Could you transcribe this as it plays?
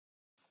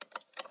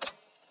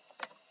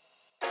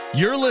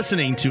You're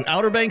listening to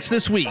Outer Banks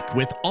This Week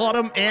with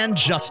Autumn and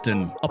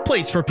Justin, a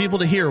place for people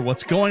to hear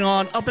what's going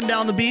on up and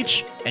down the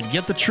beach and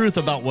get the truth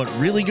about what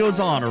really goes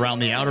on around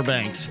the Outer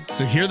Banks.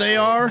 So here they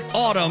are,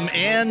 Autumn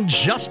and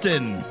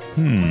Justin.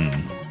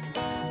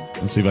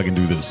 Let's see if I can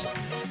do this.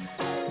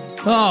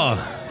 All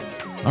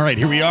right,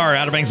 here we are,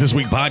 Outer Banks This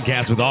Week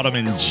podcast with Autumn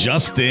and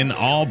Justin,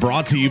 all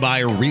brought to you by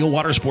Real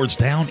Water Sports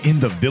down in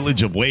the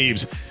Village of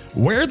Waves,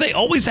 where they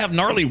always have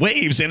gnarly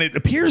waves, and it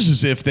appears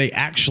as if they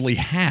actually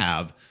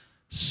have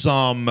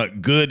some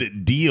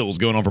good deals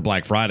going on for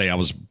Black Friday. I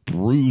was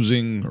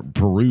perusing,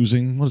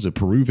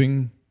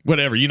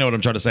 whatever, you know what I'm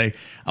trying to say.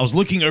 I was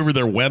looking over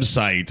their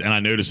website, and I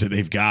noticed that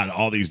they've got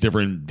all these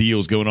different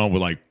deals going on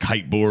with like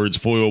kite boards,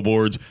 foil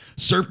boards,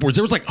 surfboards.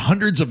 There was like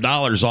hundreds of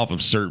dollars off of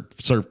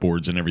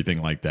surfboards and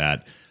everything like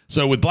that.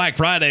 So with Black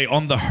Friday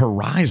on the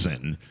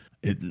horizon,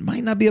 it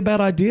might not be a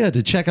bad idea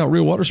to check out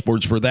Real Water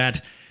Sports for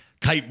that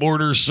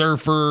kiteboarder,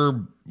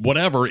 surfer,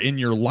 whatever in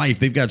your life.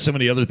 They've got so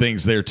many other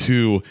things there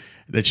too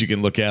that you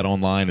can look at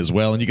online as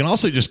well. And you can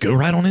also just go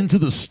right on into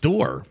the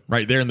store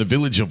right there in the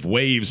Village of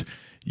Waves.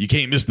 You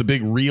can't miss the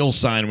big Real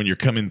sign when you're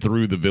coming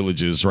through the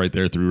villages right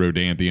there through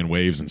Rodanthe and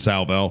Waves and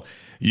Salvell.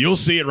 You'll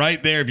see it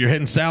right there. If you're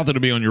heading south, it'll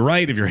be on your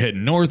right. If you're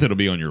heading north, it'll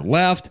be on your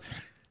left.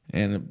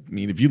 And I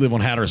mean, if you live on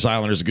Hatteras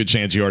Island, there's a good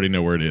chance you already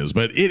know where it is.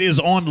 But it is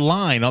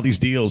online, all these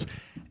deals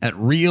at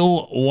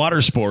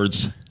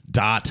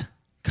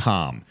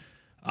realwatersports.com.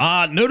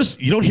 Notice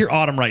you don't hear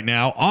Autumn right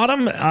now.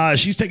 Autumn,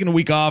 she's taking a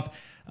week off.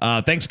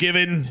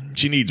 Thanksgiving,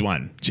 she needs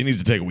one. She needs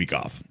to take a week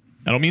off.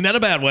 I don't mean that in a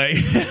bad way.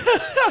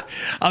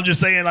 I'm just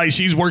saying, like,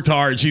 she's worked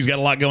hard. She's got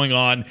a lot going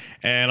on.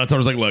 And I told her, I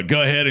was like, look,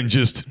 go ahead and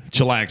just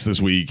chillax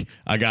this week.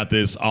 I got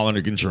this all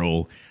under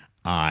control,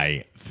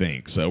 I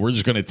think. So we're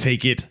just going to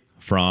take it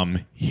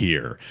from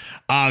here.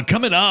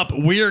 Coming up,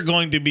 we're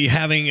going to be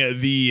having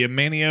the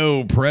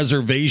Manteo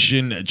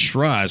Preservation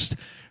Trust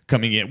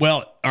coming in.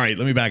 Well, all right,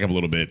 let me back up a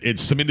little bit.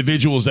 It's some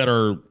individuals that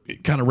are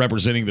kind of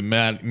representing the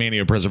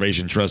Manteo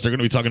Preservation Trust. They're going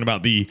to be talking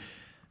about the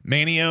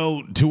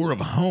Manteo Tour of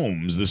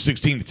Homes, the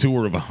 16th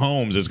Tour of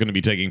Homes is going to be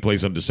taking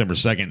place on December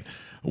 2nd.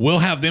 We'll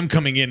have them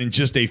coming in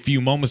just a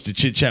few moments to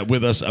chit-chat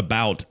with us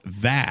about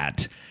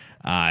that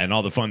and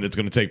all the fun that's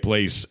going to take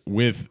place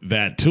with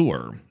that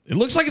tour. It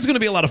looks like it's going to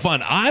be a lot of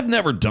fun. I've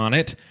never done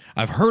it.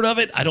 I've heard of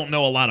it. I don't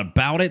know a lot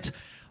about it.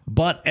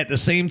 But at the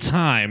same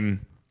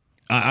time,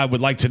 I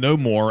would like to know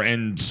more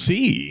and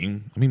see.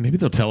 I mean, maybe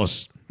they'll tell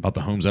us about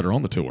the homes that are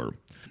on the tour.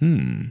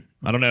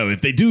 I don't know.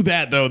 If they do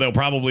that, though, they'll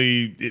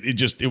probably,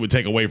 it would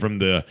take away from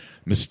the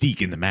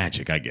mystique and the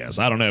magic, I guess.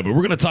 I don't know. But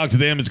we're going to talk to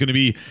them. It's going to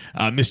be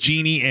Miss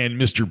Jeannie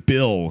and Mr.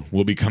 Bill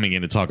will be coming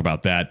in to talk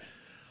about that.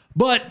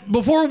 But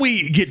before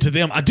we get to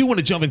them, I do want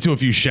to jump into a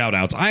few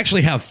shout-outs. I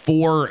actually have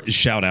 4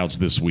 shout-outs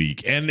this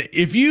week. And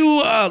if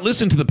you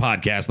listen to the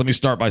podcast, let me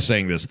start by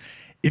saying this.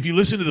 If you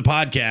listen to the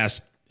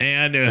podcast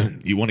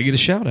and you want to get a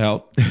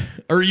shout-out,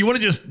 or you want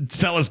to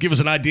just give us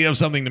an idea of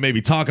something to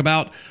maybe talk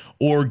about,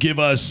 or give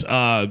us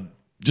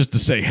just to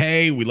say,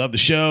 hey, we love the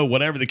show,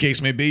 whatever the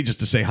case may be, just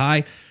to say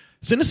hi,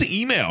 send us an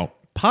email,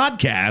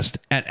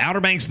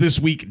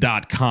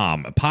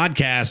 podcast@outerbanksthisweek.com,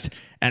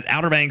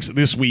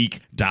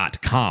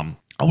 podcast@outerbanksthisweek.com.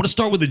 I want to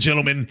start with a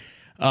gentleman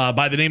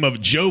by the name of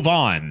Joe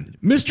Vaughn.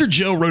 Mr.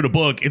 Joe wrote a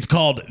book. It's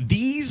called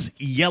These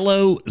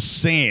Yellow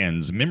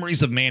Sands,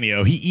 Memories of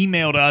Manteo. He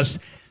emailed us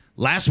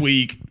last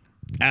week,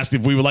 asked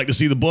if we would like to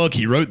see the book.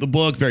 He wrote the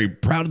book, very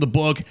proud of the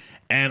book,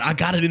 and I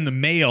got it in the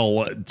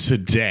mail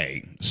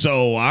today.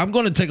 So I'm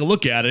going to take a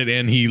look at it,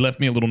 and he left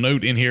me a little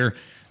note in here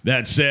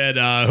that said,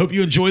 hope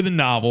you enjoy the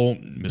novel,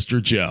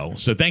 Mr. Joe.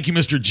 So thank you,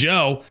 Mr.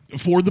 Joe,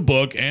 for the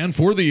book and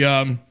for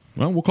the,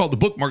 we'll call it the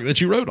bookmark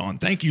that you wrote on.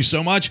 Thank you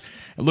so much.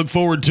 I look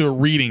forward to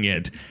reading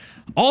it.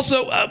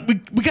 Also, we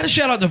got to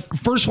shout out to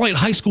First Flight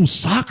High School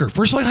Soccer.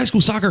 First Flight High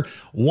School Soccer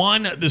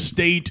won the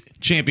state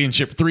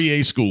championship,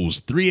 3A schools,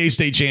 3A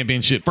state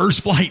championship, First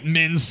Flight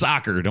Men's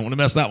Soccer. Don't want to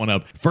mess that one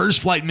up.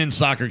 First Flight Men's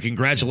Soccer,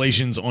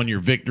 congratulations on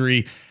your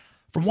victory.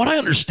 From what I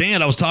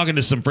understand, I was talking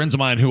to some friends of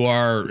mine who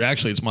are,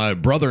 actually, it's my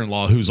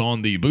brother-in-law who's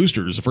on the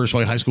boosters, the First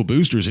Flight High School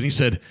boosters, and he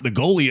said the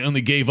goalie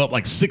only gave up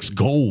like 6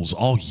 goals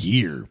all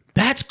year.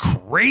 That's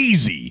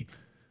crazy.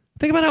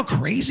 Think about how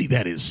crazy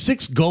that is.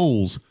 6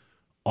 goals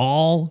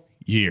all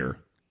year.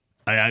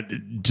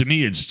 To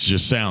me, it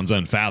just sounds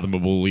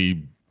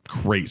unfathomably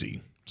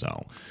crazy.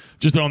 So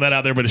just throwing that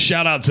out there. But a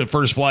shout out to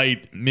First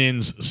Flight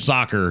Men's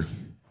Soccer,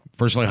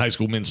 First Flight High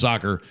School Men's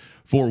Soccer,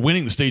 for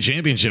winning the state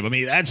championship. I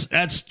mean,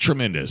 that's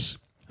tremendous.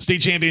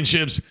 State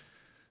championships,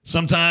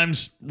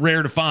 sometimes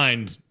rare to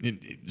find.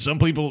 Some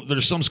people,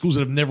 there's some schools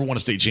that have never won a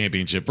state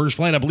championship. First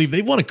Flight, I believe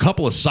they've won a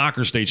couple of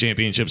soccer state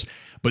championships,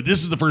 but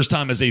this is the first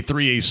time as a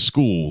 3A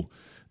school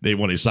they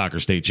won a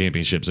soccer state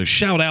championship. So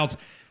shout out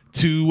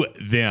to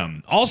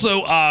them.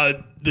 Also,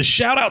 the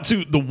shout out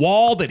to the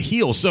Wall That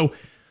Heals. So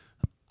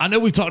I know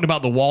we talked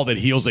about the Wall That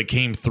Heals that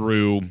came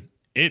through.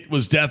 It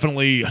was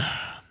definitely,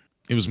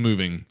 it was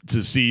moving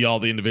to see all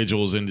the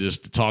individuals and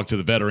just to talk to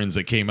the veterans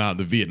that came out,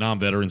 the Vietnam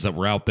veterans that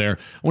were out there.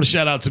 I want to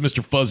shout out to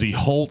Mr. Fuzzy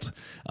Holt,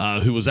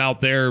 who was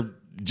out there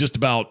just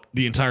about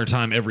the entire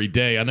time every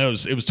day. I know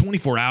it was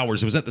 24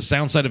 hours. It was at the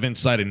Soundside Event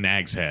site in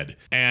Nags Head.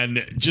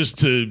 And just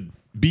to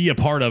be a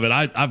part of it,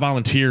 I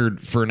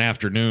volunteered for an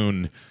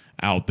afternoon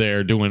out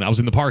there I was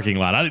in the parking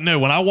lot. I didn't know.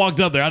 When I walked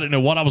up there, I didn't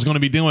know what I was going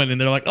to be doing.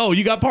 And they're like, oh,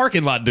 you got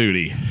parking lot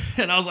duty.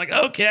 And I was like,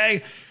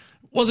 okay.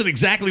 Wasn't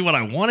exactly what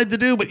I wanted to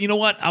do, but you know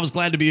what? I was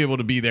glad to be able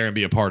to be there and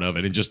be a part of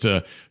it, and just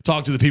to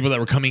talk to the people that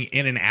were coming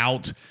in and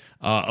out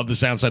of the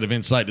Soundside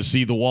Event site to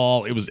see the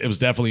wall. It was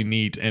definitely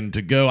neat. And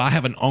to go, I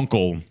have an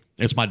uncle.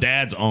 It's my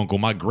dad's uncle.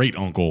 My great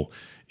uncle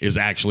is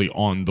actually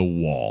on the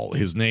wall.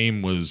 His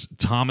name was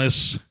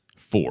Thomas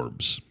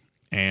Forbes,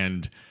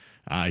 and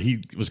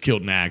he was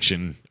killed in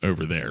action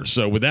over there.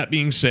 So with that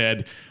being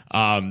said,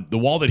 the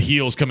wall that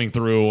heals coming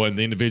through and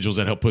the individuals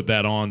that help put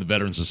that on, the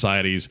veteran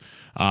societies,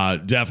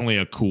 definitely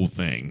a cool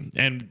thing.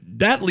 And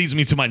that leads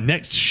me to my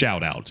next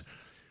shout out.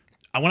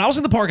 When I was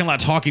in the parking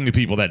lot talking to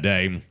people that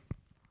day,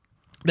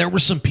 there were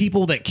some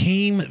people that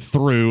came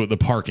through the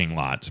parking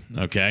lot,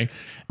 okay?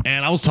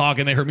 And I was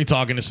talking, they heard me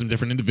talking to some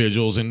different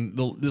individuals, and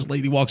this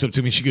lady walks up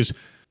to me, she goes,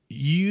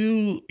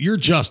 you're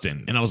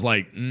Justin. And I was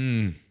like,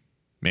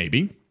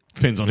 maybe.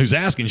 Depends on who's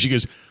asking. She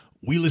goes,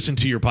 we listen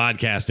to your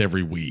podcast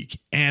every week.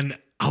 And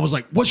I was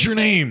like, what's your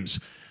names?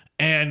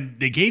 And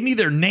they gave me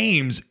their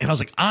names, and I was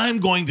like, I'm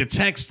going to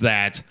text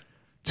that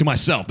to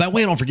myself. That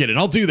way I don't forget it.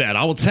 I'll do that.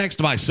 I will text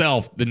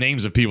myself the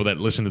names of people that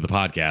listen to the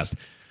podcast.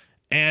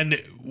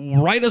 And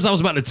right as I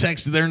was about to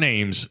text their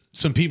names,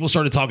 some people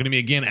started talking to me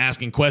again,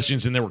 asking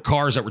questions, and there were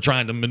cars that were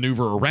trying to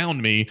maneuver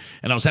around me,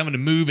 and I was having to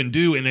move and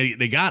do, and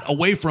they got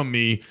away from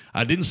me.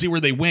 I didn't see where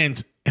they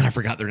went, and I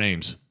forgot their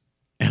names.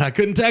 And I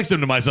couldn't text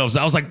them to myself.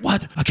 So I was like,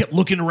 what? I kept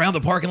looking around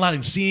the parking lot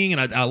and seeing,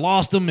 and I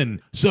lost them.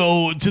 And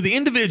so to the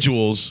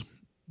individuals,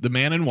 the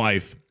man and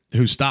wife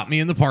who stopped me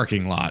in the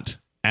parking lot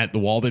at the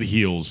Wall That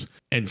Heals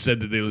and said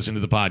that they listened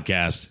to the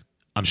podcast,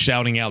 I'm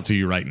shouting out to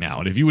you right now.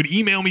 And if you would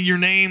email me your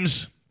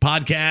names,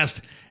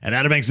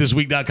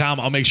 podcast@outerbanksthisweek.com,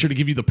 I'll make sure to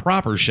give you the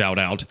proper shout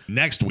out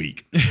next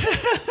week.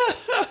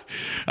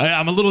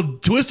 I'm a little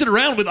twisted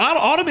around with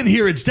Autumn in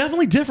here. It's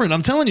definitely different.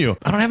 I'm telling you,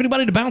 I don't have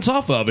anybody to bounce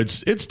off of.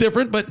 It's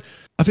different, but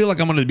I feel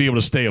like I'm going to be able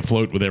to stay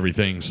afloat with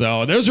everything.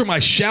 So those are my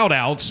shout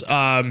outs.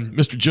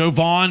 Mr. Joe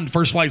Vaughn,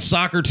 First Flight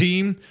Soccer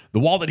Team, the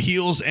Wall That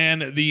Heals,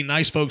 and the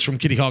nice folks from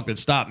Kitty Hawk that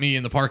stopped me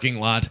in the parking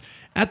lot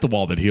at the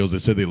Wall That Heals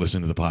that said they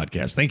listened to the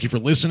podcast. Thank you for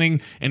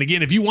listening. And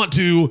again, if you want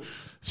to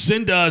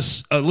send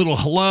us a little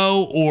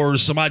hello or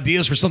some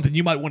ideas for something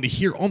you might want to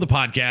hear on the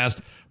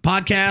podcast,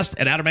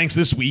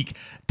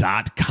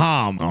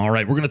 podcast@outerbanksthisweek.com. All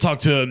right, we're going to talk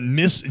to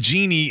Miss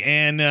Jeannie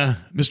and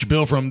Mr.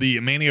 Bill from the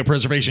Manteo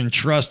Preservation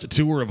Trust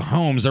Tour of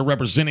Homes. They're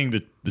representing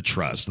the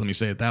trust. Let me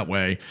say it that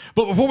way.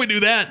 But before we do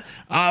that,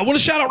 I want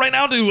to shout out right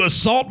now to a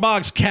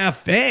Saltbox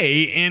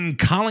Cafe in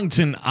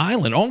Collington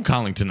Island, of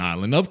Collington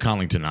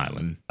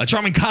Island, a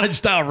charming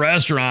cottage-style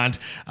restaurant.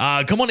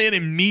 Come on in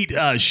and meet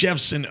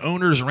chefs and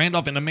owners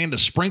Randolph and Amanda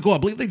Sprinkle. I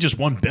believe they just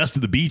won Best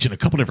of the Beach in a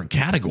couple different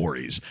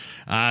categories.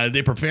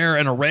 They prepare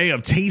an array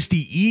of tasty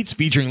eats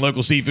featuring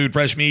local seafood,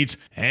 fresh meats,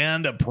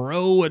 and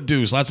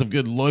produce. Lots of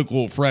good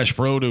local fresh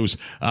produce.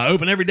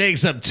 Open every day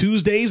except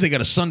Tuesdays. They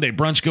got a Sunday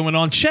brunch going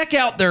on. Check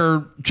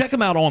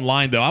them out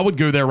online, though. I would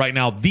go there right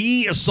now.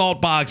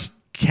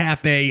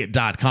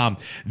 TheSaltboxCafe.com.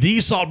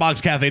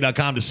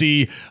 TheSaltboxCafe.com to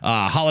see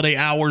holiday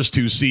hours,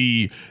 to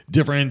see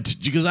different,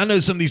 because I know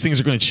some of these things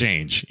are going to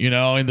change. You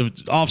know, in the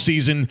off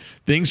season,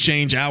 things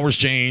change, hours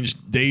change,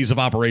 days of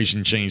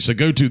operation change. So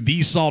go to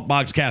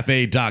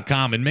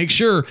TheSaltboxCafe.com and make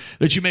sure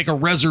that you make a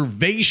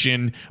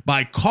reservation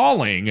by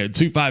calling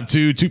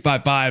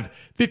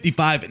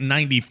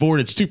 252-255-5594.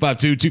 It's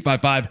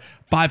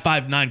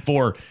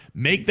 252-255-5594.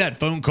 Make that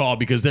phone call,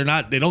 because they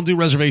don't do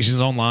reservations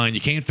online.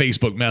 You can't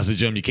Facebook message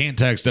them. You can't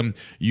text them.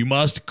 You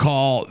must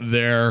call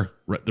the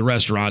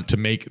restaurant to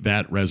make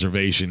that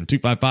reservation.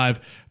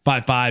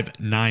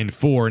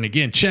 255-5594. And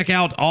again, check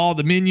out all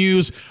the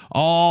menus,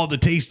 all the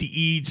tasty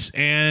eats,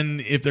 and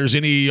if there's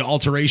any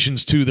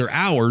alterations to their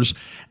hours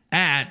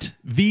at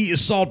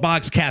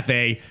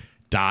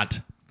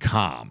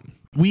thesaltboxcafe.com.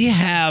 We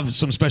have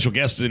some special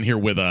guests in here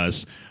with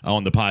us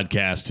on the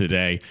podcast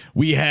today.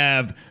 We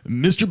have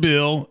Mr.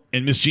 Bill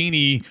and Miss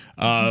Jeannie,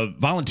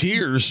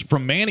 volunteers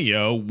from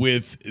Manteo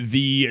with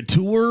the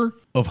Tour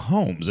of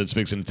Homes that's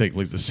fixing to take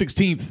place, the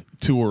 16th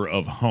Tour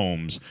of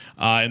Homes.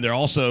 And they're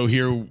also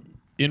here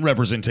in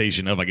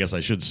representation of, I guess I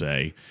should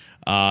say,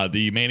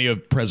 the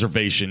Manteo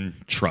Preservation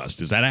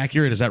Trust. Is that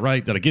accurate? Is that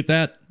right? Did I get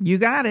that? You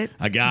got it.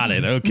 I got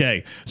it.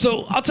 Okay.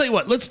 So I'll tell you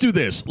what. Let's do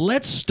this.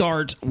 Let's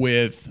start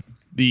with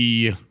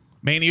the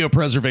Manteo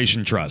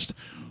Preservation Trust.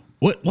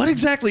 What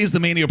exactly is the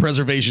Manteo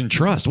Preservation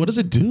Trust? What does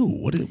it do?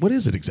 What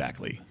is it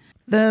exactly?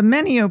 The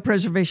Manteo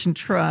Preservation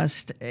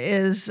Trust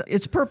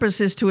its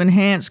purpose is to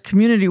enhance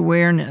community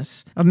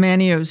awareness of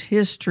Manteo's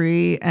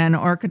history and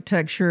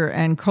architecture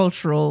and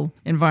cultural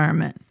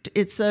environment.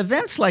 It's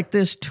events like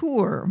this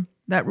tour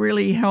that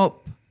really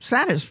help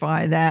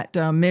satisfy that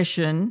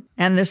mission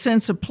and the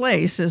sense of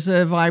place as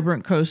a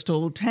vibrant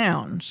coastal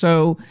town.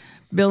 So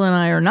Bill and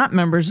I are not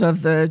members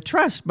of the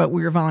trust, but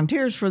we are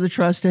volunteers for the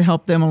trust to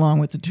help them along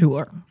with the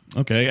tour.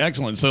 Okay,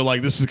 excellent. So,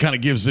 like, this is kind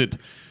of gives it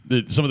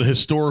some of the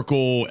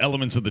historical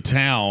elements of the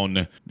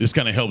town. This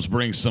kind of helps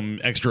bring some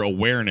extra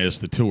awareness.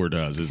 The tour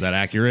does. Is that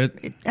accurate?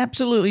 It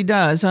absolutely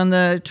does. On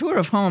the tour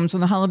of homes,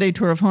 on the holiday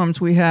tour of homes,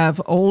 we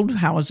have old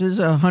houses,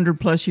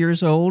 100+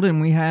 years old,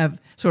 and we have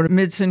sort of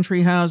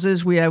mid-century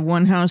houses. We have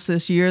one house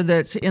this year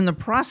that's in the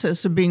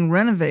process of being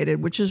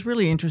renovated, which is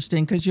really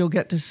interesting because you'll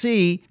get to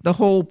see the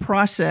whole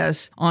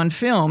process on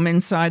film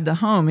inside the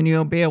home, and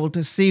you'll be able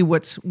to see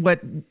what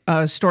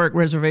historic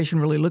reservation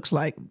really looks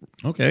like.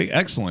 Okay,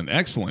 excellent.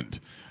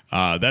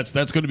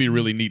 That's going to be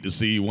really neat to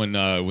see when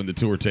the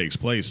tour takes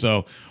place.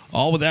 So,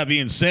 all with that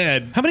being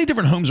said, how many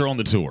different homes are on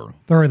the tour?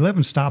 There are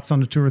 11 stops on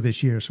the tour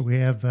this year. So we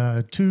have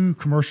 2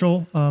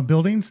 commercial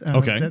buildings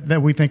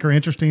that we think are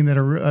interesting that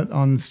are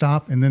on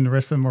stop, and then the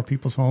rest of them are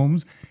people's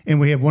homes. And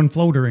we have one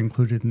floater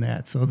included in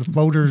that. So the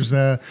floaters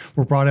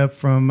were brought up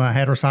from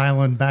Hatteras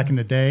Island back in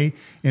the day,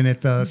 and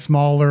it's a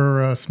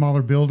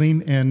smaller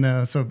building,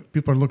 and so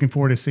people are looking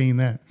forward to seeing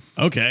that.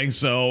 Okay,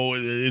 so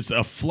it's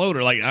a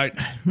floater.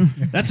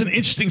 That's an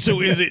interesting. So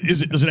does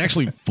it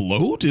actually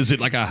float? Is it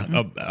like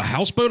a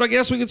houseboat? I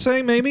guess we could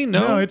say maybe.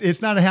 No,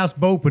 it's not a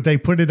houseboat, but they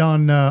put it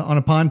on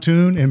a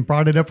pontoon and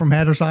brought it up from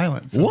Hatteras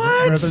Island. So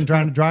what? Rather than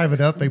trying to drive it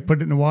up, they put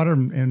it in the water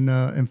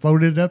and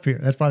floated it up here.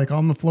 That's why they call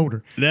them the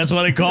floater. That's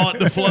why they call it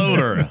the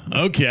floater.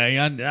 Okay,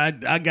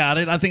 I got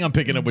it. I think I'm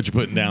picking up what you're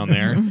putting down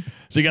there.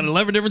 So you got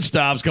 11 different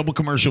stops, couple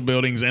commercial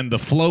buildings, and the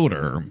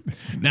floater.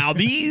 Now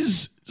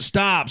these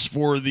stops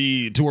for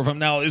the tour of home.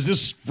 Now, is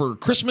this for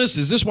Christmas?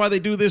 Is this why they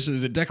do this?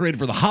 Is it decorated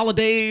for the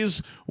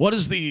holidays? What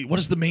is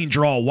the main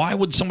draw? Why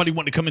would somebody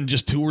want to come and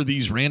just tour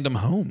these random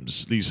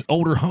homes, these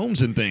older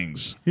homes and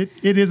things?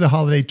 It is a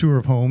holiday tour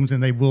of homes,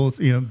 and they will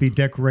be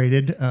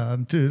decorated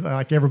to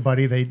like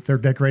everybody. They're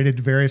decorated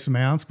to various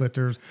amounts, but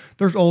there's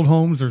old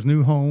homes, there's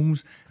new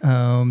homes,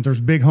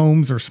 there's big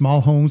homes, there's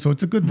small homes. So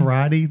it's a good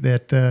variety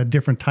that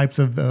different types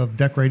of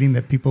decorating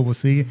that people will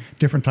see,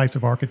 different types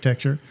of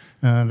architecture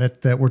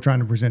that we're trying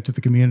to present to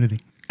the community.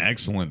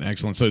 Excellent.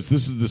 So this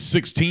is the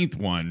 16th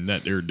one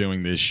that they're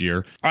doing this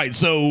year. All right,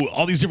 so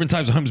all these different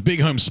types of homes, big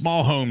homes,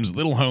 small homes,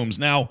 little homes.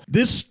 Now,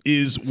 this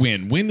is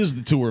when? When is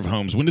the tour of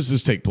homes? When does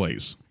this take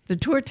place? The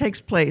tour takes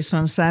place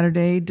on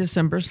Saturday,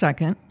 December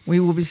 2nd. We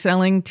will be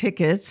selling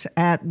tickets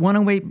at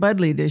 108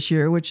 Budley this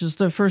year, which is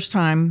the first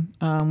time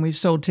we've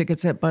sold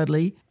tickets at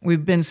Budley.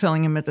 We've been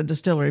selling them at the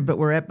distillery, but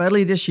we're at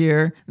Budley this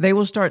year. They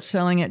will start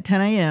selling at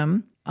 10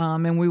 a.m.,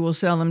 and we will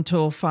sell them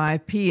till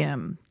 5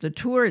 p.m. The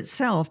tour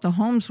itself, the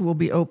homes will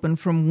be open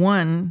from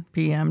 1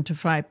 p.m. to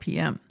 5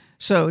 p.m.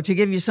 So to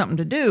give you something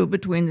to do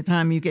between the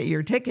time you get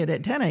your ticket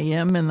at 10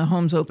 a.m. and the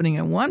home's opening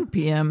at 1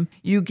 p.m.,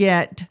 you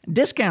get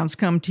discounts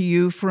come to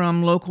you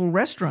from local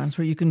restaurants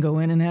where you can go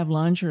in and have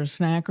lunch or a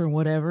snack or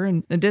whatever.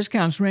 And the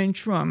discounts range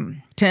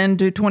from 10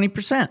 to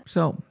 20%.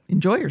 So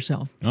enjoy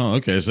yourself. Oh,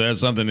 okay. So that's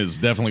something that's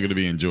definitely going to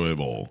be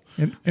enjoyable.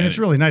 And it's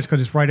really nice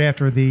because it's right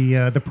after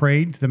the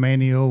parade, the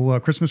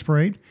Manteo Christmas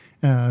parade.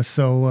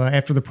 So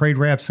after the parade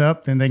wraps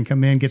up, then they can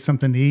come in, get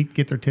something to eat,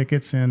 get their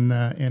tickets, and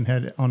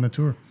head on the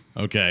tour.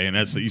 Okay, and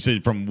that's you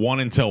said from 1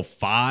 until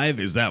 5.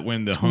 Is that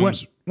when the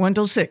homes? 1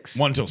 till 6.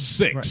 1 till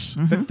 6. Right.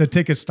 Mm-hmm. The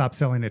tickets stop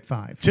selling at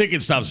 5.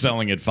 Tickets stop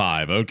selling at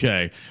 5.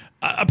 Okay.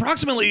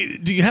 Approximately,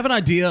 do you have an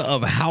idea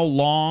of how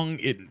long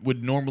it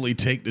would normally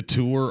take to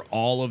tour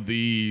all of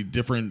the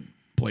different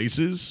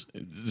places?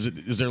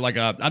 Is there like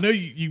I know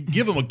you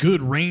give them a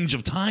good range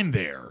of time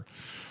there.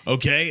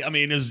 Okay, I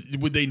mean,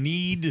 would they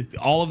need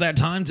all of that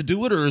time to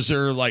do it, or is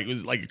there like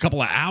a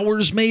couple of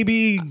hours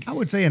maybe? I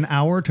would say an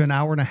hour to an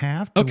hour and a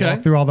half to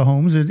walk through all the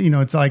homes. It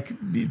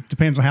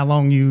depends on how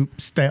long you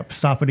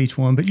stop at each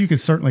one, but you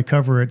could certainly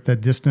cover it the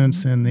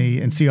distance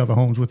and see all the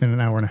homes within an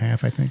hour and a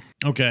half, I think.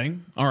 Okay,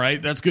 all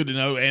right, that's good to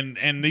know.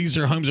 And these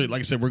are homes that, like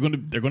I said, they're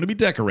going to be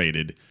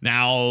decorated.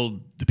 Now,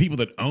 the people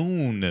that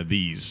own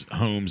these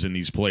homes in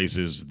these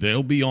places,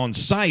 they'll be on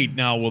site.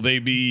 Now, will they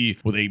be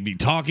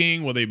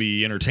talking? Will they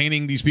be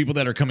entertaining these people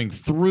that are coming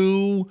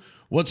through?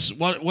 What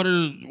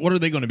are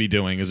they going to be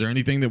doing? Is there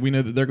anything that we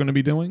know that they're going to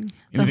be doing?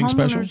 Anything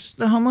special?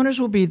 The homeowners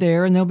will be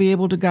there, and they'll be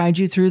able to guide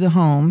you through the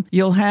home.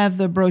 You'll have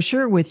the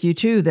brochure with you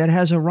too that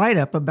has a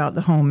write-up about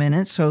the home in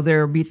it, so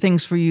there'll be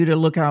things for you to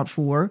look out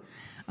for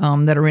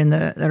that are in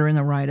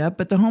the write-up.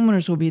 But the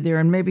homeowners will be there,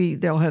 and maybe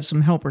they'll have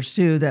some helpers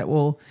too that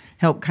will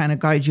help kind of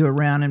guide you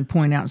around and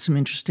point out some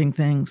interesting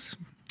things.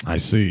 I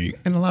see.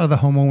 And a lot of the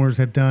homeowners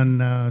have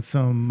done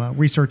some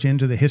research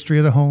into the history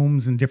of the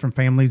homes and different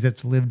families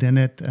that's lived in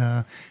it,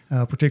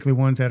 particularly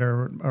ones that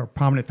are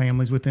prominent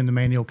families within the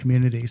Manteo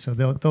community. So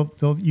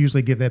they'll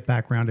usually give that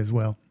background as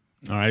well.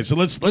 All right, so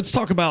let's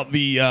talk about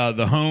the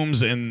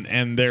homes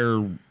and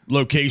their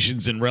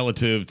locations and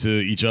relative to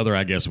each other,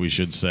 I guess we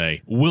should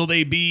say. Will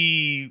they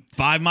be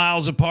 5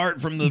 miles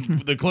apart from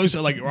the close?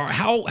 Like, or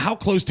how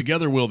close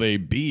together will they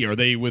be? Are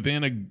they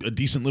within a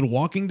decent little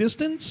walking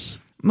distance?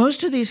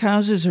 Most of these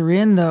houses are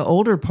in the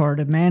older part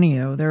of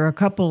Manteo. There are a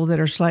couple that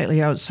are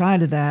slightly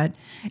outside of that.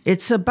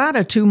 It's about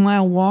a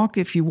 2-mile walk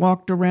if you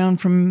walked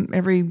around from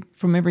every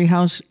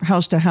house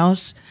to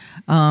house.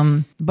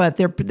 But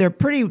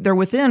they're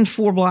within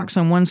 4 blocks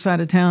on one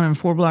side of town and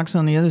 4 blocks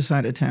on the other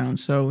side of town.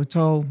 So it's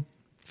all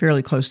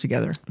fairly close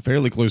together.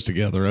 Fairly close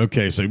together.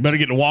 Okay, so you better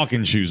get the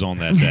walking shoes on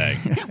that day.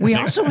 We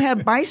also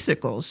have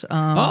bicycles.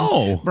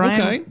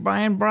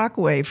 Brian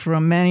Brockway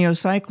from Manteo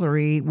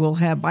Cyclery will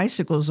have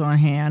bicycles on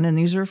hand, and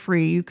these are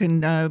free. You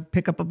can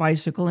pick up a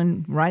bicycle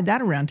and ride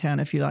that around town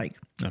if you like.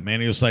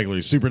 Manteo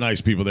Cyclery, super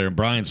nice people there, and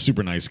Brian's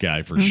super nice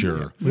guy for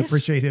sure. We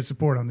appreciate his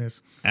support on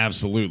this.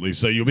 Absolutely.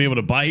 So you'll be able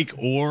to bike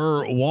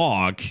or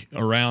walk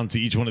around to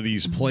each one of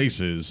these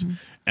places.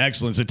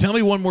 Excellent. So tell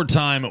me one more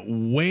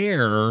time,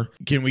 where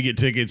can we get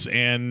tickets,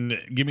 and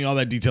give me all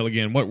that detail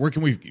again. Where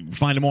can we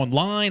find them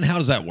online? How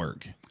does that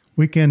work?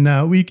 They can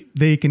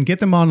get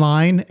them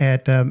online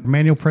at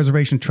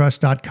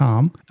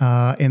manualpreservationtrust.com,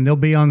 and they'll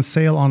be on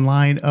sale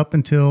online up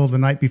until the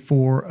night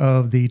before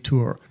of the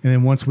tour. And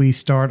then once we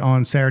start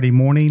on Saturday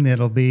morning,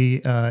 it'll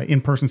be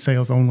in-person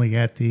sales only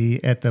at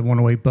the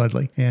 108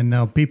 Budley.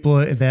 And people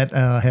that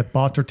have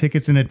bought their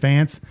tickets in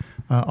advance,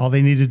 all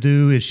they need to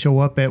do is show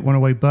up at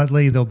 108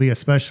 Budley. There'll be a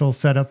special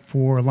setup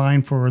for a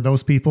line for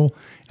those people.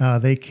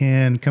 They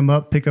can come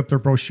up, pick up their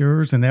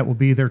brochures, and that will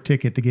be their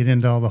ticket to get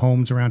into all the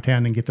homes around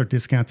town and get their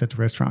discounts at the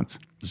restaurants.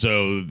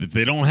 So if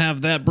they don't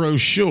have that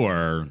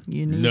brochure,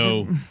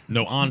 no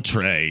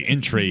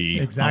entry,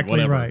 exactly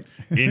whatever, right,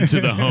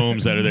 into the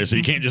homes that are there. So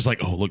you can't just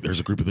look, there's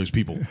a group of those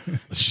people.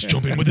 Let's just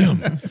jump in with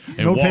them. And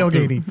no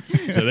tailgating.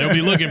 So they'll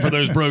be looking for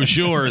those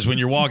brochures when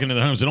you're walking to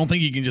the homes. I don't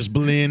think you can just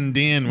blend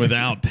in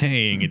without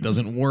paying. It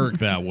doesn't work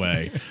that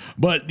way.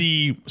 But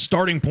the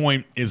starting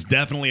point is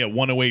definitely at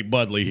 108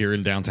 Budley here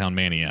in downtown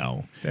Manteo.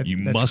 You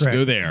must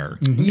go there.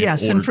 Mm-hmm.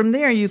 Yes, and from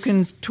there you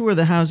can tour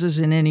the houses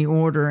in any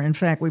order. In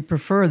fact, we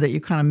prefer that you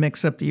kind of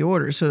mix up the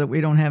order so that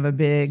we don't have a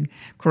big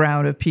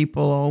crowd of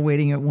people all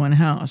waiting at one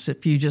house.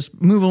 If you just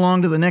move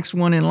along to the next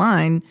one in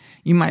line,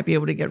 you might be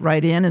able to get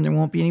right in and there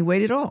won't be any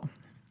wait at all.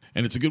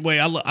 And it's a good way.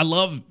 I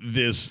love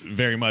this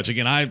very much.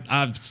 Again,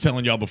 I was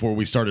telling y'all before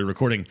we started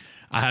recording,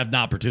 I have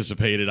not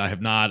participated. I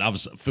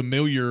was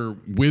familiar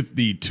with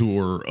the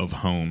tour of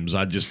homes.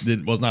 I just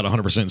was not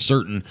 100%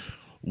 certain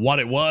what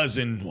it was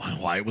and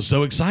why it was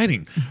so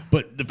exciting.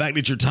 But the fact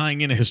that you're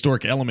tying in a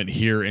historic element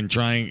here and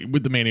trying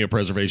with the Manteo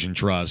Preservation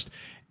Trust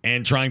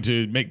and trying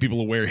to make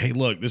people aware, hey,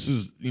 look, this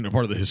is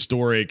part of the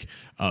historic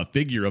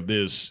figure of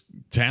this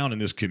town and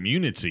this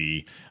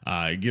community.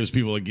 It gives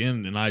people,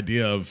 again, an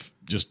idea of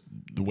just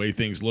the way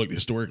things look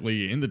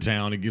historically in the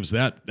town. It gives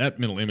that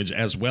mental image,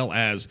 as well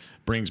as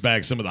brings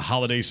back some of the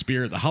holiday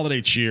spirit, the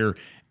holiday cheer,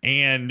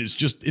 and it's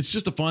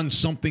just a fun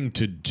something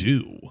to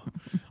do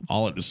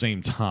all at the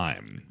same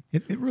time.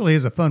 It really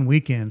is a fun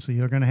weekend. So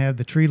you're going to have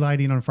the tree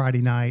lighting on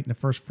Friday night and the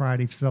first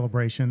Friday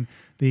celebration,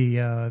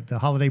 the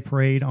holiday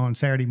parade on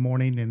Saturday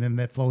morning, and then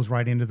that flows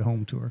right into the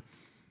home tour.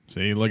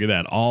 See, look at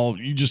that.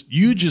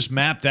 You just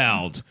mapped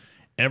out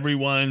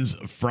everyone's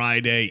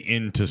Friday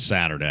into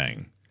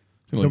Saturday.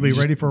 They'll be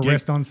ready for a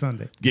rest on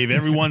Sunday. Gave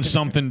everyone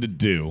something to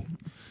do.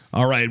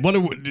 All right.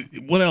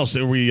 What else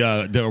are we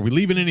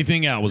leaving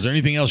anything out? Was there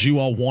anything else you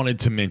all wanted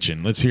to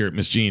mention? Let's hear it,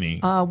 Miss Jeannie.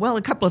 Well,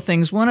 a couple of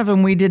things. One of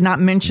them, we did not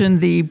mention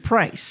the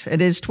price.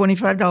 It is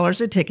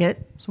 $25 a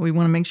ticket, so we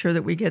want to make sure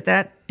that we get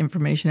that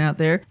information out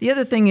there. The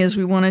other thing is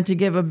we wanted to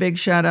give a big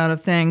shout out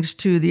of thanks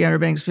to the Outer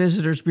Banks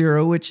Visitors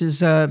Bureau, which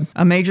is a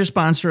major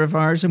sponsor of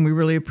ours, and we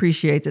really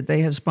appreciate that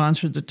they have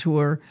sponsored the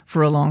tour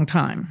for a long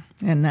time.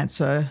 And that's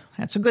a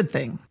good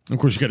thing. Of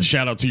course, you got to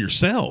shout out to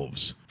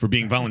yourselves for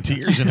being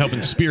volunteers and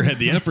helping spearhead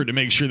the effort to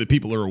make sure that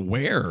people are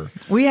aware.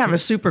 We have a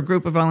super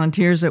group of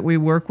volunteers that we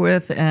work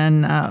with,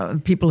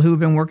 and people who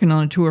have been working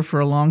on a tour for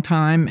a long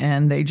time,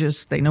 and they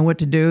know what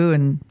to do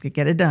and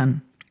get it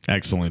done.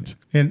 Excellent.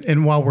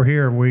 And while we're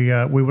here, we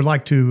would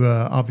like to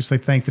obviously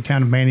thank the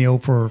town of Manteo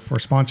for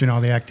sponsoring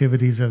all the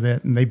activities of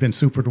it, and they've been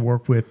super to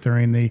work with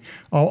during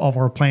all of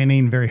our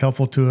planning, very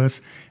helpful to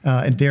us.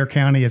 And Dare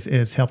County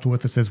has helped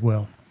with us as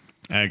well.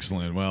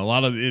 Excellent. Well, a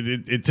lot of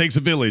it takes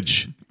a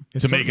village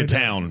to make a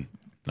town,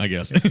 I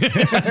guess. That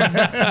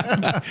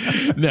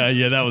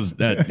was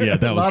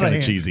kind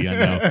of cheesy, I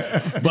know.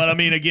 But I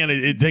mean, again,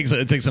 it takes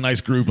a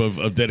nice group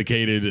of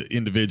dedicated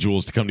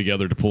individuals to come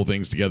together to pull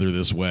things together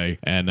this way.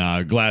 And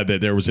glad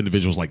that there was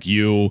individuals like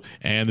you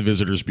and the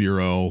Visitors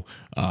Bureau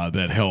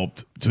that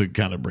helped to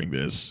kind of bring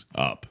this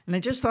up. And I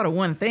just thought of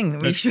one thing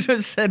that we should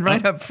have said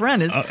right up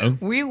front is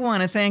we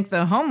want to thank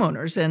the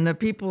homeowners and the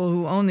people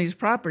who own these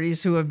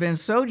properties who have been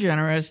so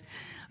generous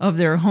of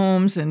their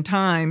homes and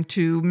time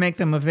to make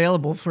them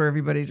available for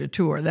everybody to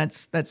tour.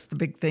 That's the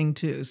big thing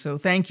too. So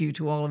thank you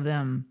to all of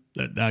them.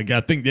 I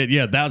think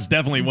that, that's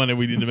definitely one that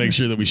we need to make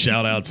sure that we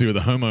shout out to the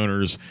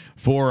homeowners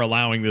for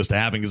allowing this to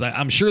happen. Because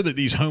I'm sure that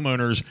these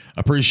homeowners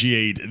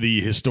appreciate the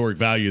historic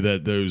value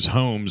that those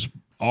homes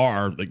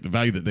are, like the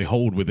value that they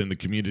hold within the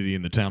community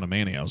in the town of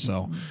Manteo.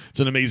 So it's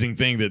an amazing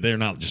thing that they're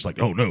not just like,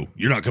 oh no,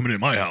 you're not coming in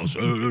my house.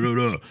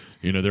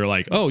 They're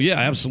like, oh yeah,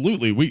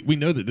 absolutely. We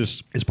know that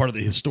this is part of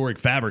the historic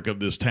fabric of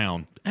this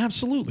town.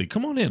 Absolutely.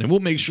 Come on in and we'll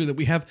make sure that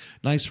we have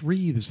nice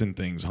wreaths and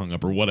things hung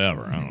up or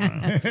whatever. I don't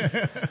know.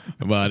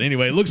 But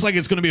anyway, it looks like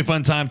it's going to be a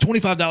fun time.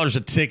 $25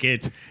 a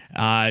ticket.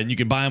 And you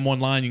can buy them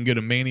online. You can go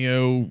to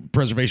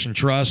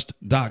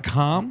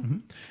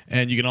ManteoPreservationTrust.com.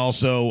 And you can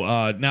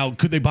also, now,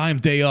 could they buy them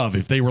day of?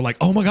 If they were like,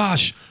 oh my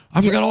gosh,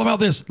 I forgot all about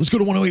this. Let's go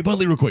to 108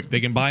 Budley real quick. They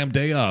can buy them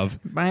day of.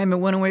 Buy them at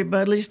 108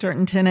 Budley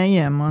starting 10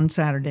 a.m. on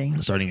Saturday.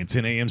 Starting at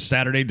 10 a.m.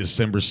 Saturday,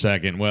 December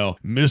 2nd. Well,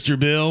 Mr.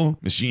 Bill,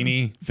 Miss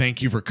Jeannie,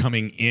 thank you for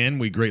coming in.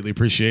 We greatly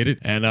appreciate it.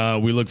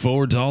 And we look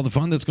forward to all the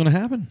fun that's going to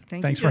happen.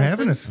 Thanks for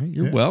having us.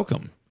 You're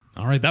welcome.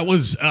 All right, that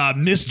was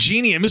Miss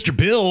Jeannie and Mr.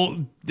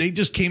 Bill. They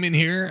just came in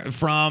here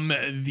from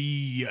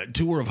the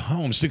tour of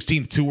homes,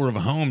 16th tour of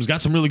homes.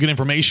 Got some really good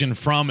information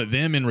from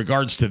them in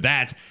regards to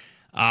that.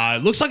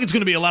 It looks like it's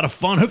going to be a lot of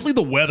fun. Hopefully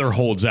the weather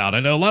holds out. I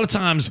know a lot of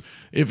times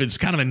if it's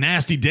kind of a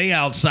nasty day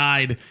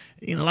outside,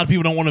 a lot of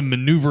people don't want to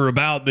maneuver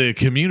about the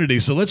community.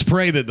 So let's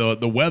pray that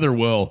the weather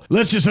will.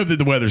 Let's just hope that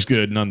the weather's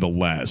good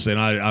nonetheless. And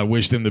I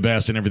wish them the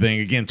best and everything.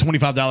 Again,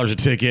 $25 a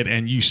ticket,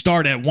 and you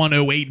start at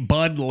 108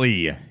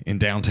 Budley in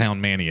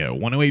downtown Manteo.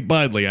 108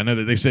 Budley. I know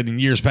that they said in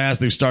years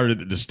past they've started at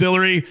the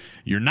distillery.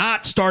 You're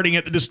not starting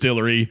at the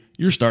distillery.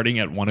 You're starting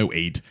at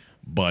 108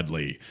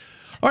 Budley.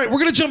 All right, we're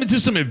going to jump into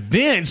some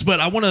events, but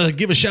I want to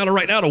give a shout out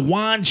right now to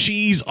Juan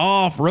Cheese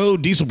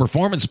Off-Road Diesel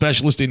Performance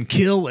Specialist in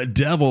Kill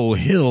Devil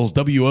Hills,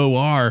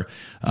 WOR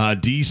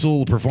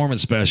Diesel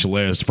Performance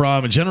Specialist.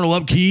 From general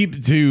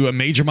upkeep to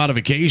major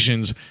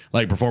modifications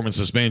like performance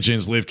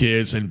suspensions, lift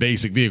kits, and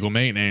basic vehicle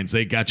maintenance,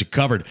 they got you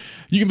covered.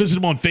 You can visit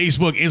them on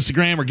Facebook,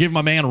 Instagram, or give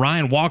my man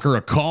Ryan Walker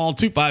a call,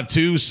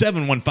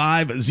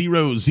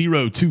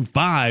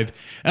 252-715-0025.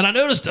 And I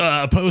noticed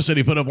a post that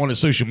he put up on his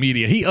social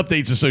media. He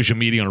updates his social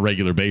media on a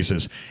regular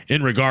basis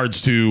in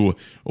regards to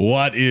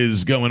what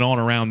is going on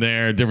around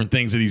there, different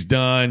things that he's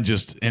done,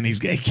 and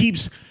he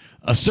keeps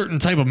a certain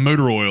type of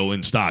motor oil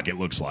in stock, it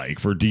looks like,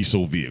 for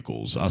diesel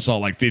vehicles. I saw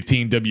like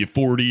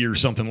 15W40 or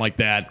something like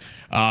that.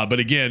 But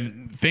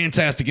again,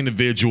 fantastic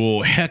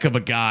individual, heck of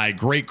a guy,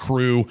 great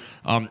crew.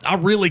 I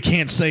really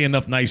can't say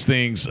enough nice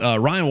things.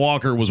 Ryan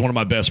Walker was one of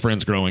my best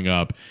friends growing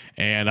up,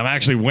 and I'm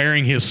actually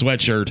wearing his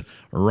sweatshirt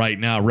right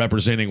now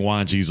representing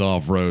Wanchi's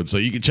Off-Road. So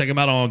you can check him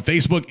out on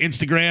Facebook,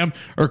 Instagram,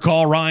 or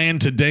call Ryan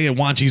today at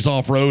Wanchi's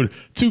Off-Road,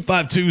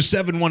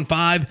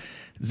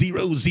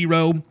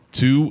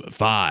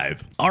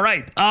 252-715-0025. All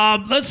right,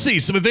 let's see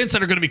some events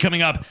that are going to be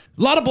coming up. A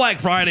lot of Black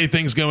Friday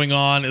things going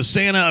on.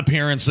 Santa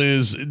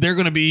appearances, they're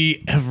going to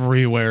be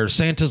everywhere.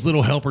 Santa's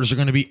little helpers are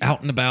going to be out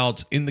and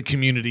about in the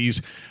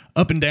communities,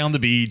 up and down the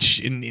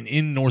beach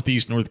in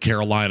Northeast North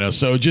Carolina.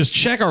 So just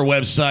check our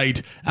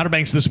website,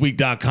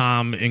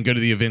 OuterBanksThisWeek.com, and go to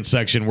the events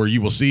section where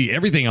you will see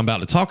everything I'm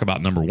about to talk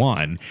about, number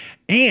one,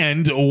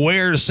 and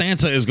where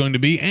Santa is going to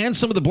be, and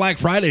some of the Black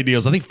Friday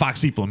deals. I think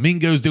Foxy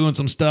Flamingo's doing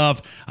some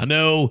stuff. I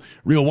know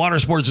Real Water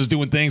Sports is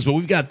doing things, but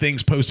we've got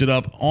things posted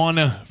up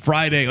on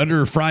Friday,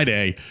 under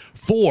Friday,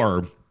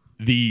 for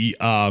the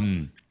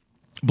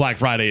Black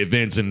Friday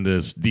events and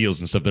the deals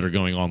and stuff that are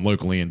going on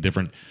locally in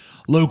different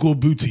local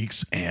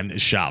boutiques and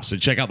shops. So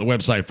check out the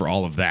website for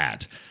all of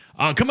that.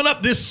 Coming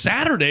up this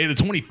Saturday, the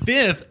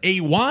 25th, a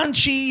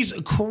Wanchi's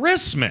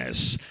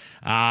Christmas.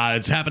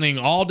 It's happening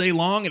all day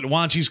long at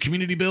Wanchi's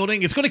Community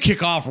Building. It's going to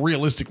kick off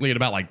realistically at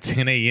about like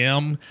 10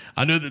 a.m.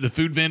 I know that the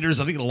food vendors,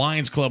 I think the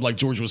Lions Club, like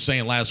George was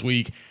saying last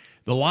week,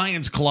 the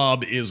Lions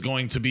Club is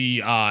going to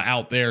be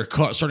out there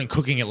starting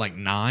cooking at like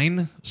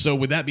 9. So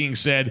with that being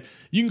said,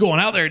 you can go on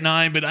out there at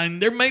 9, but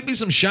there might be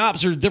some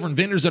shops or different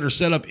vendors that are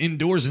set up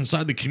indoors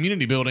inside the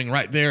community building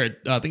right there at,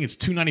 I think it's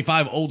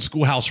 295 Old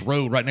Schoolhouse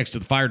Road right next to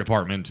the fire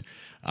department.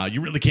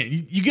 You really can't.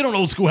 You get on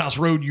Old Schoolhouse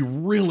Road, you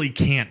really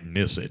can't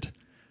miss it.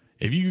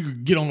 If you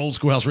get on Old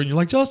Schoolhouse Road and you're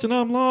like, Justin,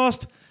 I'm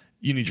lost,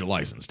 you need your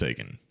license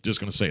taken. Just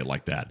going to say it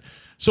like that.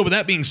 So with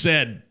that being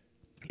said,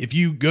 if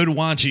you go to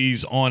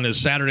Wanchi's on a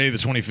Saturday, the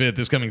 25th,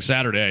 this coming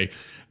Saturday,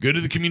 go to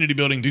the community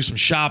building, do some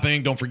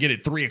shopping. Don't forget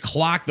at 3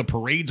 o'clock, the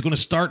parade's going to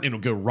start, and it'll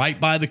go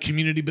right by the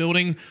community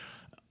building.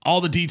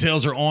 All the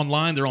details are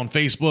online. They're on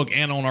Facebook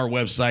and on our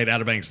website,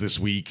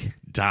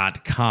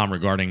 OuterBanksThisWeek.com,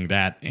 regarding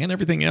that and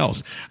everything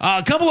else.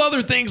 A couple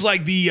other things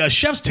like the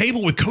Chef's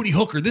Table with Cody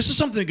Hooker. This is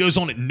something that goes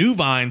on at New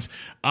Vines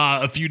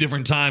a few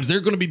different times. They're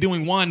going to be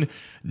doing one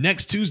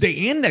next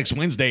Tuesday and next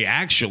Wednesday,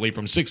 actually,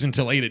 from 6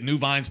 until 8 at New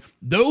Vines.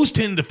 Those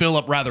tend to fill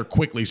up rather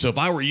quickly. So if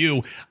I were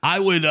you, I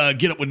would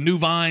get up with New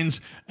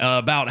Vines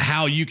about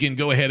how you can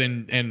go ahead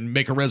and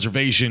make a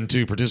reservation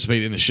to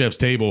participate in the Chef's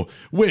Table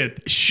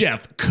with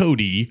Chef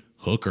Cody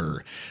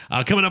Hooker.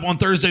 Coming up on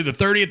Thursday the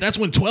 30th, that's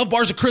when 12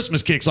 Bars of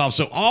Christmas kicks off.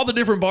 So all the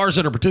different bars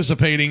that are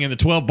participating in the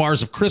 12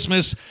 Bars of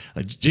Christmas,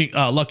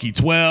 Lucky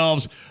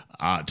 12s,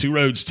 Two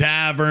Roads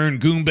Tavern,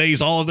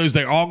 Goombase, all of those,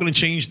 they're all going to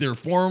change their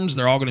forms.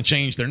 They're all going to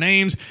change their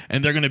names,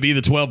 and they're going to be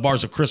the 12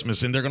 Bars of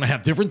Christmas, and they're going to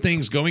have different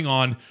things going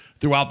on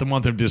throughout the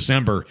month of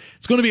December.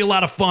 It's going to be a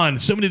lot of fun.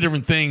 So many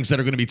different things that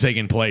are going to be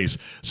taking place.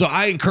 So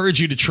I encourage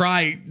you to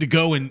try to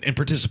go and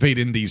participate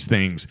in these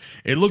things.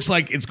 It looks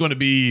like it's going to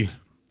be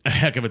a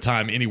heck of a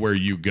time anywhere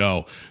you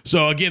go.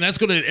 So again,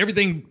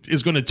 everything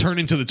is going to turn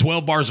into the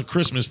 12 Bars of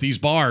Christmas, these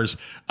bars,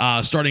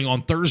 starting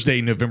on Thursday,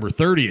 November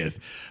 30th.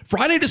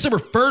 Friday, December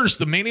 1st,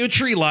 the Manteo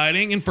tree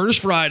lighting, and First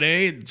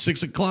Friday at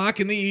 6 o'clock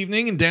in the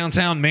evening in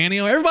downtown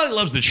Manteo. Everybody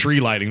loves the tree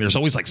lighting. There's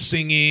always like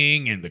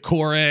singing and the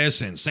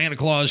chorus, and Santa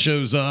Claus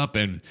shows up,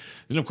 and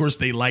then of course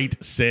they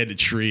light said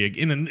tree.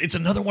 And it's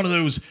another one of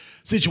those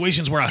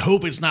situations where I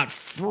hope it's not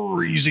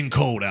freezing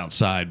cold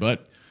outside,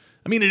 but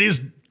I mean, it is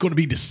going to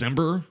be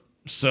December.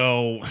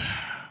 So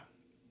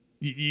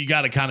you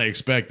got to kind of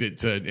expect it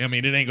to, I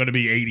mean, it ain't going to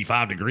be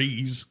 85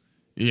 degrees,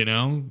 it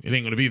ain't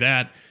going to be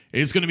that.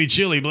 It's going to be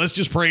chilly, but let's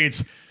just pray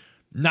it's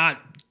not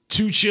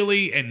too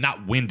chilly and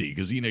not windy,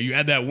 because, you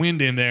add that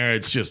wind in there,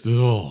 it's just,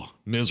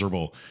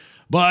 miserable.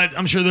 But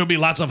I'm sure there'll be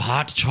lots of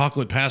hot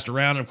chocolate passed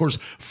around. And of course,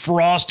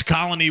 Frost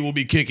Colony will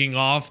be kicking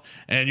off,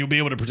 and you'll be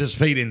able to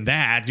participate in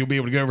that. You'll be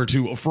able to go over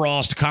to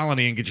Frost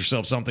Colony and get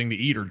yourself something to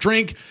eat or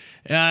drink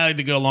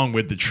to go along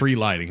with the tree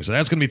lighting. So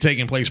that's going to be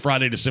taking place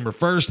Friday, December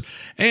 1st.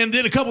 And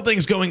then a couple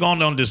things going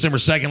on December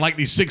 2nd, like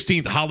the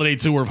 16th holiday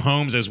tour of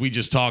homes, as we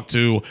just talked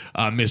to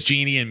Miss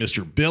Jeannie and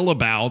Mr. Bill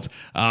about,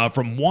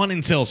 from 1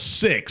 until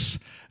 6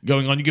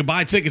 going on. You can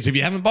buy tickets. If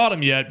you haven't bought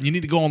them yet, you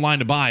need to go online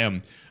to buy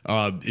them.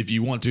 If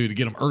you want to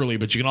get them early,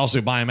 but you can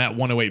also buy them at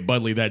 108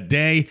 Budley that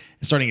day,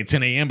 starting at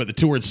 10 a.m., but the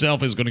tour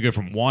itself is going to go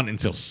from 1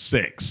 until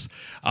 6.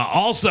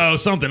 Also,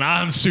 something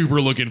I'm super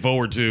looking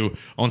forward to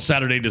on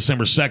Saturday,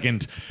 December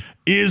 2nd,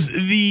 is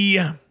the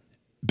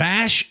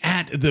Bash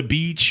at the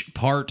Beach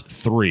Part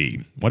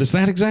 3. What is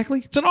that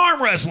exactly? It's an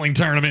arm wrestling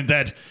tournament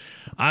that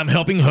I'm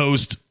helping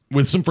host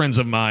with some friends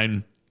of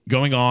mine,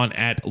 going on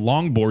at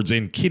Longboards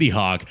in Kitty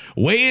Hawk.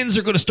 Weigh-ins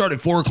are going to start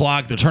at 4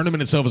 o'clock. The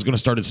tournament itself is going to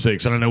start at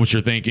 6. And I know what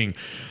you're thinking.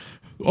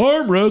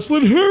 Arm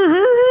wrestling.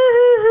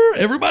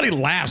 Everybody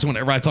laughs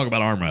whenever I talk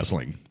about arm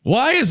wrestling.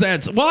 Why is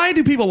that? Why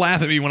do people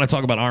laugh at me when I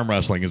talk about arm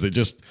wrestling? Is it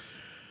just,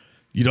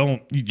 you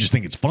just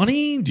think it's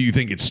funny? Do you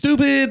think it's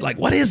stupid? Like,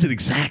 what is it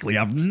exactly?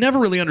 I've never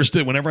really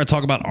understood. Whenever I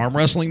talk about arm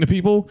wrestling to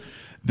people,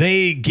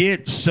 they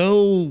get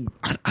so,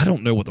 I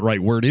don't know what the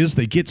right word is.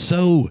 They get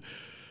so,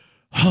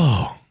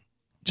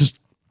 just,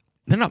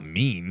 they're not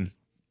mean.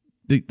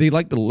 They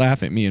like to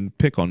laugh at me and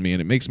pick on me,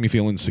 and it makes me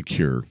feel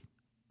insecure.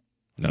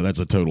 No, that's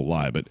a total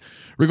lie. But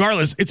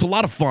regardless, it's a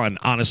lot of fun,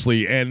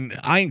 honestly, and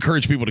I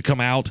encourage people to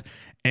come out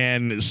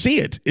and see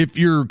it. If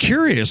you're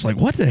curious, like,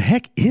 what the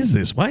heck is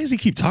this? Why does he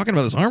keep talking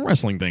about this arm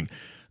wrestling thing?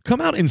 Come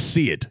out and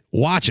see it.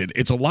 Watch it.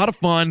 It's a lot of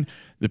fun.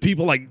 The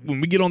people, like,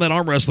 when we get on that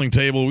arm wrestling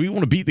table, we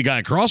want to beat the guy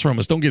across from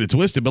us. Don't get it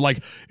twisted. But,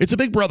 like, it's a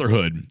big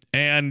brotherhood.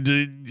 And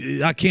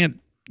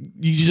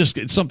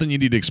it's something you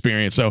need to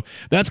experience. So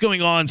that's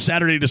going on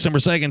Saturday, December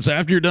 2nd. So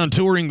after you're done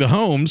touring the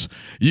homes,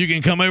 you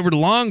can come over to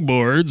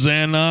Longboards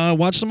and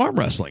watch some arm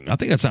wrestling. I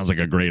think that sounds like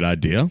a great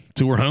idea.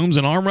 Tour homes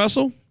and arm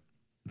wrestle.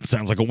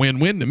 Sounds like a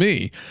win-win to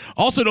me.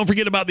 Also, don't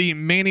forget about the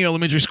Manteo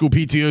Elementary School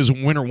PTO's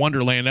Winter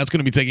Wonderland. That's going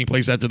to be taking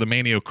place after the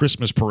Manteo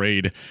Christmas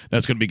Parade.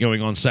 That's going to be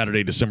going on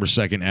Saturday, December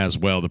 2nd as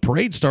well. The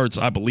parade starts,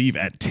 I believe,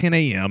 at 10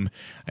 a.m.,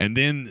 and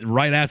then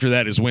right after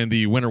that is when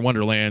the Winter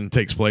Wonderland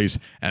takes place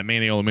at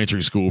Manteo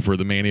Elementary School for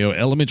the Manteo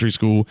Elementary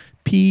School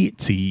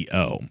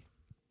PTO.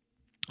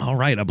 All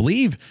right, I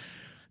believe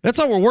that's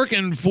all we're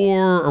working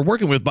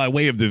with by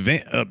way of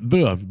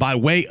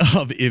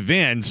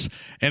events.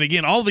 And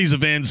again, all of these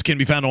events can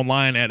be found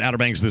online at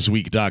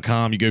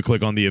OuterBanksThisWeek.com. You go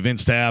click on the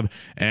events tab,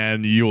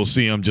 and you will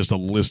see them, just a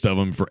list of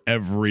them for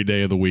every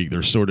day of the week.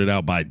 They're sorted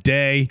out by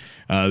day.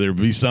 There'll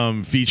be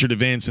some featured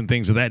events and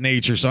things of that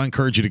nature. So I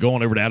encourage you to go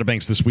on over to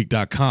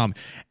OuterBanksThisWeek.com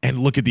and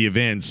look at the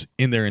events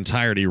in their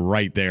entirety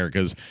right there,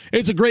 because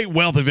it's a great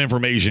wealth of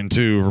information,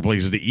 too, for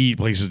places to eat,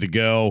 places to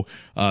go,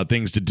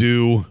 things to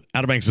do.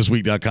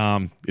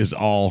 OuterBanksThisWeek.com is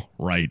all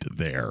right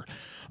there.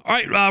 All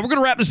right, we're going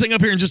to wrap this thing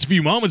up here in just a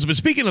few moments. But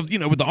speaking of,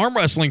 with the arm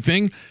wrestling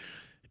thing,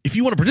 if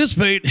you want to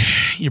participate,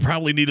 you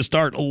probably need to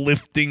start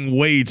lifting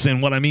weights.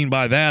 And what I mean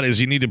by that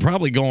is you need to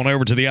probably go on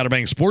over to the Outer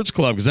Banks Sports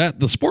Club, because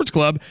the sports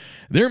club,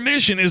 their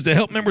mission is to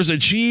help members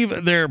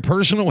achieve their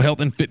personal health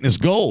and fitness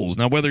goals.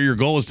 Now, whether your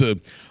goal is to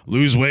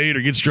lose weight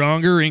or get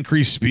stronger,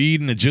 increase speed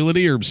and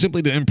agility, or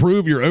simply to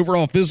improve your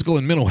overall physical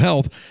and mental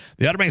health,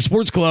 the Outer Banks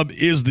Sports Club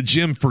is the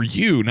gym for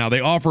you. Now, they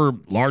offer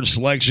largest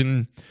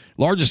and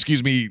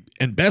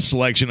best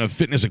selection of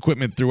fitness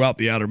equipment throughout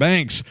the Outer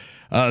Banks,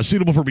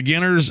 suitable for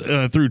beginners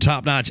through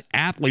top-notch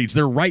athletes.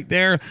 They're right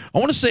there. I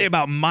want to say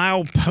about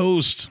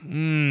milepost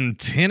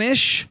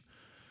 10-ish,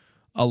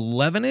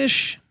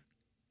 11-ish.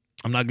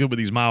 I'm not good with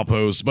these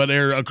mileposts, but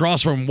they're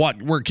across from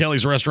where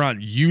Kelly's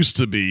Restaurant used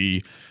to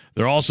be.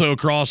 They're also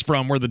across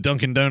from where the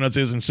Dunkin' Donuts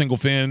is in Single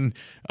Fin,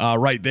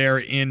 right there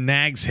in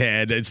Nags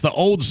Head. It's the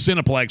old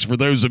Cineplex for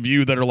those of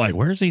you that are like,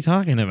 where's he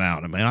talking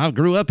about? I mean, I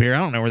grew up here. I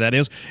don't know where that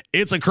is.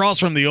 It's across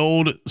from the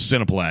old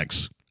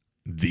Cineplex.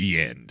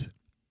 The end.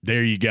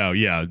 There you go.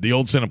 Yeah, the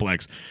old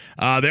Cineplex.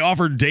 They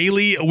offer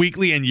daily,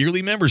 weekly, and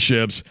yearly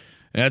memberships.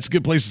 That's a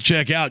good place to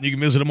check out. You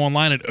can visit them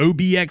online at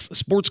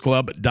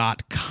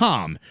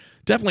obxsportsclub.com.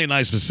 Definitely a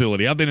nice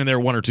facility. I've been in there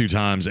 1 or 2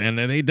 times, and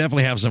they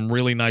definitely have some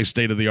really nice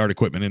state-of-the-art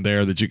equipment in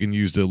there that you can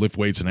use to lift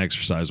weights and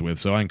exercise with.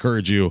 So I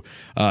encourage you,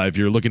 if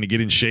you're looking to get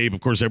in shape,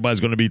 of course, everybody's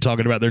going to be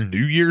talking about their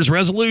New Year's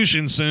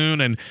resolution soon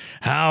and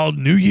how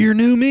New Year,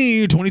 New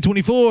Me,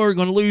 2024,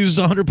 going to lose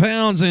 100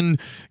 pounds and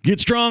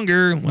get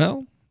stronger.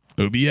 Well,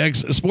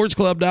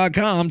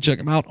 obxsportsclub.com. Check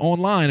them out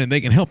online, and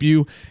they can help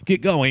you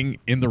get going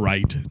in the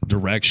right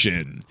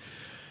direction.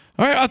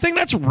 All right, I think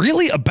that's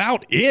really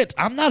about it.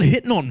 I'm not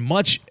hitting on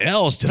much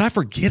else. Did I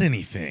forget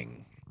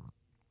anything?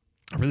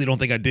 I really don't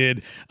think I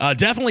did.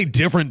 Definitely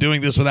different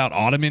doing this without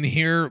Autumn in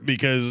here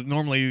because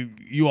normally,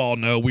 you all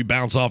know, we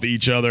bounce off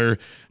each other.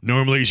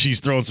 Normally, she's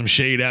throwing some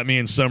shade at me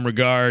in some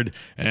regard,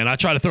 and I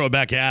try to throw it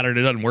back at her, and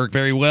it doesn't work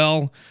very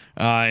well.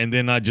 And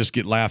then I just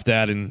get laughed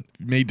at and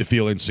made to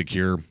feel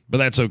insecure. But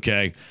that's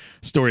okay.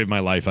 Story of my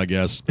life, I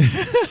guess.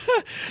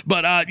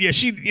 But yeah,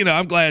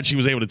 I'm glad she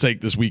was able to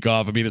take this week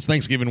off. I mean, it's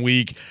Thanksgiving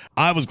week.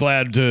 I was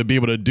glad to be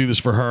able to do this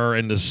for her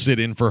and to sit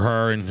in for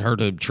her and her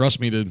to trust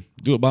me to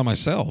do it by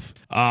myself.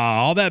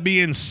 All that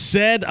being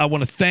said, I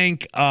want to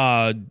thank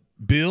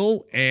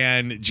Bill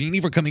and Jeannie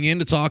for coming in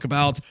to talk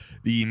about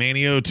the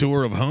Manteo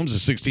Tour of Homes,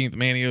 the 16th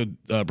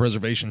Manteo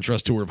Preservation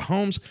Trust Tour of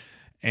Homes,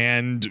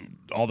 and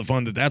all the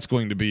fun that's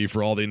going to be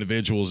for all the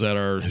individuals that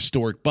are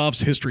historic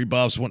buffs, history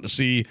buffs, wanting to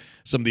see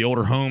some of the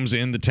older homes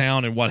in the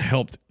town and what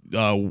helped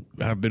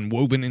have been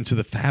woven into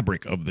the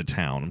fabric of the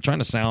town. I'm trying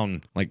to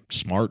sound like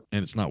smart,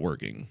 and it's not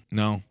working.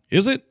 No.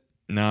 Is it?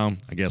 No,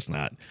 I guess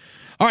not.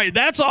 All right,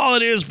 that's all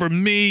it is for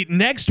me.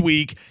 Next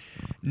week,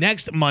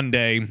 next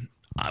Monday,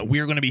 we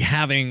are going to be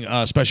having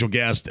a special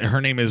guest.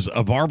 Her name is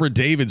Barbara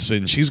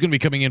Davidson. She's going to be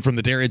coming in from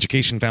the Dare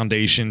Education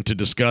Foundation to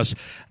discuss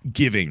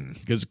giving,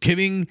 because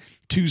Giving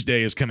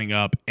Tuesday is coming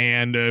up,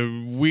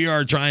 and we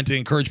are trying to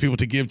encourage people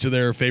to give to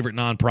their favorite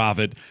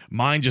nonprofit.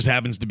 Mine just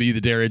happens to be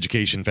the Dare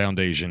Education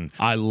Foundation.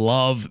 I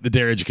love the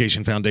Dare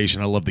Education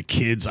Foundation. I love the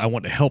kids. I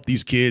want to help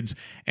these kids,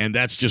 and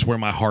that's just where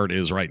my heart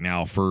is right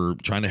now for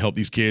trying to help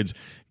these kids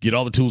get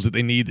all the tools that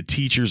they need, the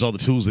teachers, all the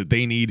tools that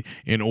they need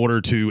in order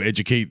to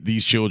educate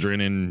these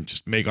children and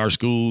just make our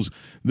schools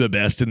the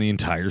best in the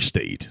entire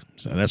state.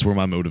 So that's where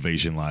my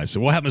motivation lies. So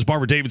we'll have Ms.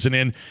 Barbara Davidson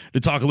in to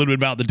talk a little bit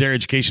about the Dare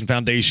Education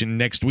Foundation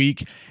next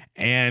week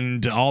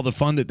and all the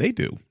fun that they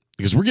do.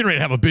 Because we're getting ready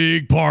to have a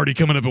big party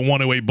coming up at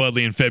 108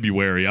 Budley in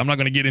February. I'm not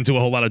going to get into a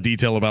whole lot of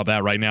detail about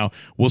that right now.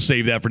 We'll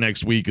save that for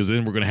next week because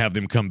then we're going to have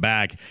them come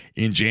back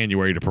in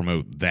January to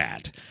promote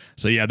that.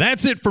 So, yeah,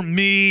 that's it for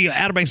me.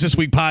 Outer Banks This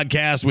Week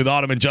podcast with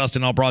Autumn and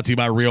Justin, all brought to you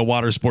by Real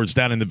Water Sports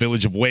down in the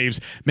Village of Waves.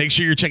 Make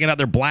sure you're checking out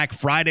their Black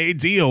Friday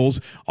deals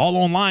all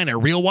online at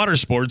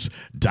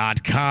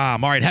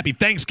realwatersports.com. All right, happy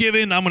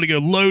Thanksgiving. I'm going to go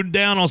load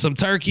down on some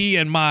turkey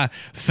and my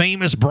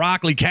famous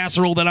broccoli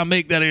casserole that I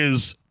make that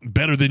is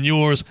better than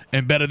yours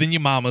and better than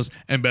your mama's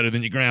and better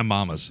than your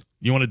grandmama's.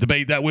 You want to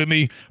debate that with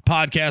me?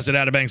 Podcast at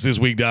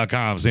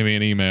outerbanksthisweek.com. Send me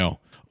an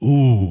email.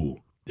 Ooh,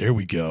 there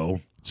we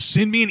go.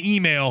 Send me an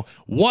email.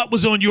 What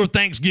was on your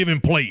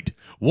Thanksgiving plate?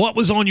 What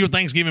was on your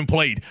Thanksgiving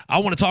plate? I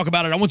want to talk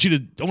about it. I want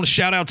to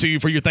shout out to you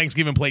for your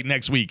Thanksgiving plate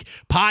next week.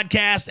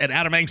 Podcast at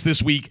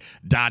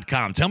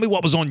outerbanksthisweek.com. Tell me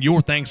what was on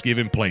your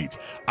Thanksgiving plate.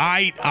 All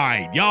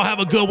right. Y'all have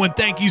a good one.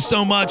 Thank you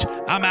so much.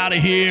 I'm out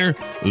of here.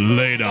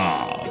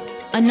 Later.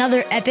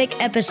 Another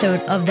epic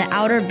episode of the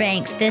Outer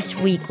Banks This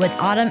Week with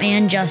Autumn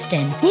and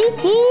Justin.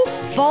 Whoop, whoop.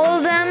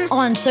 Follow them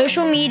on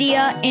social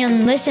media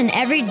and listen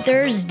every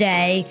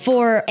Thursday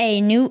for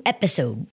a new episode.